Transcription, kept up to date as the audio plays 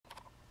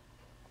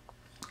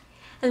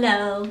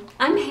Hello,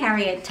 I'm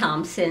Harriette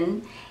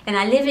Thompson, and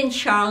I live in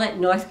Charlotte,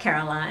 North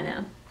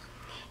Carolina.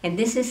 And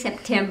this is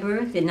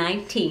September the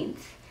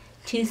 19th,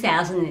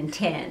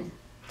 2010.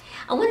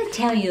 I want to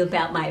tell you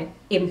about my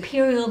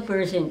Imperial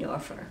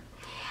Bosendorfer.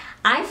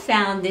 I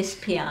found this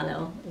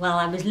piano while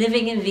I was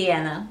living in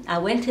Vienna. I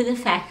went to the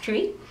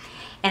factory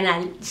and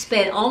I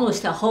spent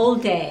almost a whole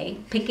day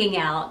picking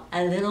out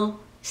a little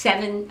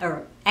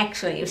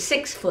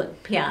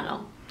 6-foot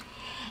piano.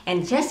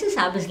 And just as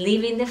I was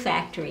leaving the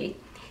factory,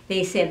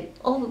 they said,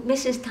 "Oh,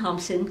 Mrs.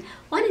 Thompson,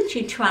 why don't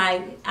you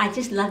try, I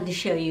just love to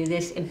show you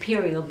this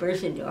Imperial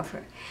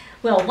Bosendorfer."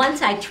 Well,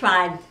 once I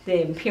tried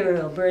the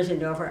Imperial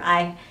Bosendorfer,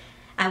 I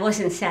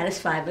wasn't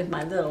satisfied with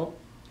my little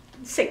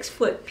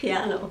 6-foot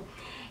piano.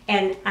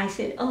 And I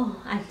said,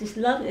 "Oh, I just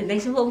love it." And they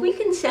said, "Well, we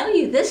can sell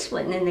you this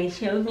one." And they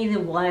showed me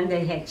the one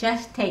that had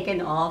just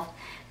taken off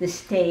the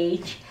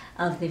stage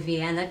of the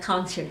Vienna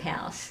concert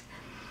house.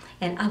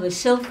 And I was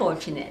so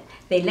fortunate.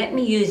 They let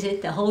me use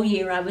it the whole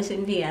year I was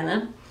in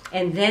Vienna.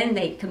 And then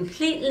they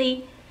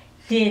completely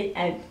did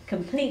a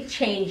complete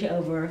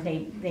changeover.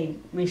 They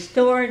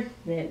restored,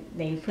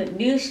 they put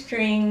new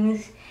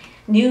strings,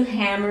 new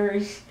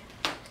hammers,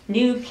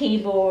 new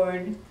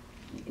keyboard,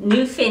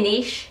 new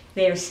finish.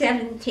 There are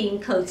 17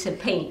 coats of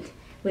paint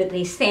with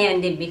a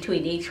sand in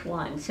between each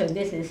one. So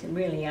this is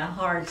really a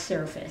hard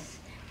surface.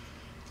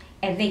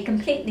 And they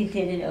completely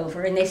did it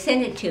over, and they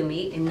sent it to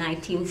me in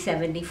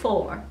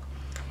 1974.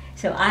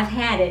 So I've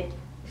had it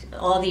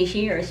all these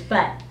years,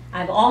 but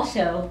I've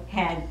also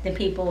had the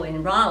people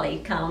in Raleigh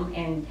come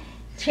and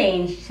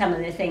change some of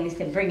the things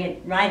to bring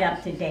it right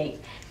up to date.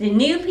 The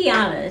new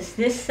pianos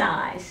this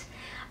size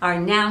are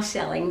now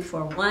selling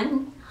for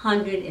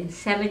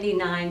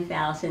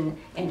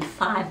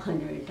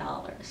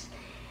 $179,500.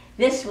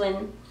 This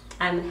one,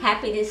 I'm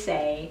happy to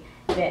say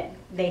that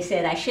they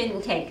said I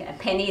shouldn't take a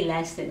penny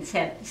less than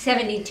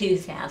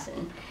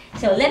 $72,000.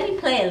 So let me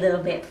play a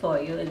little bit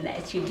for you and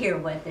let you hear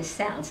what this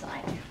sounds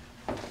like.